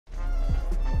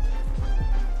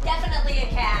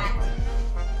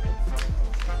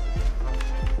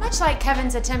Much like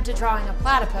Kevin's attempt at drawing a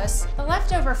platypus, the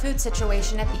leftover food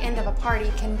situation at the end of a party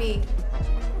can be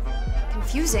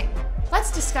confusing.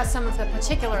 Let's discuss some of the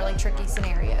particularly tricky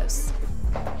scenarios.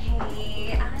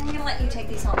 Hey, I'm gonna let you take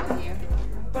these home with you.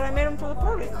 But I made them for the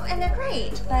party. Oh, and they're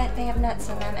great, but they have nuts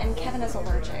in them, and Kevin is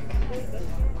allergic.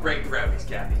 Great brownies,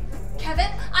 Kathy. Kevin,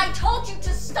 I told you to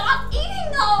stop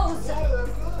eating those!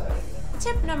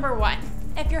 Tip number 1.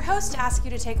 If your host asks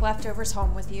you to take leftovers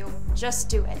home with you, just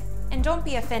do it. And don't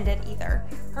be offended either.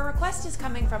 Her request is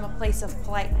coming from a place of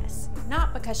politeness,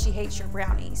 not because she hates your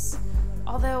brownies.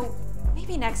 Although,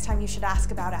 maybe next time you should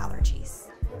ask about allergies.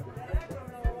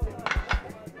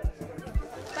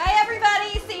 Bye,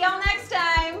 everybody. See y'all next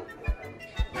time.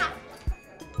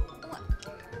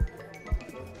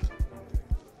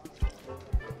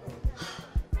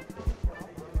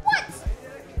 What?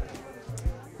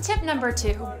 Tip number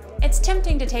 2. It's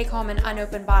tempting to take home an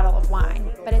unopened bottle of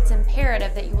wine, but it's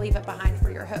imperative that you leave it behind for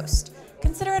your host.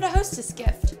 Consider it a hostess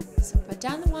gift. So put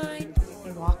down the wine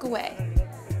and walk away.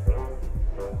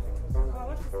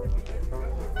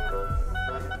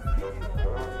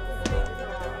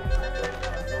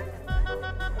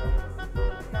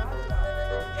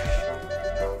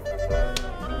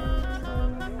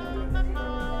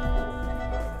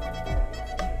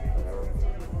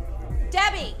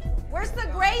 Debbie, where's the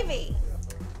gravy?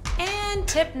 And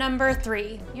tip number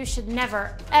 3, you should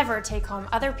never, ever take home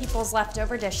other people's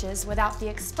leftover dishes without the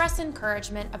express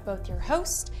encouragement of both your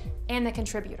host and the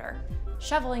contributor.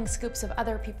 Shoveling scoops of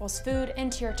other people's food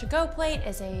into your to-go plate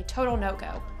is a total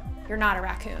no-go. You're not a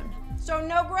raccoon. So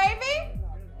no gravy?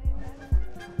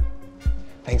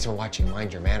 Thanks for watching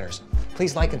Mind Your Manners.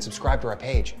 Please like and subscribe to our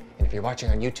page. And if you're watching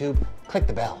on YouTube, click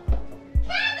the bell.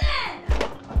 Kevin!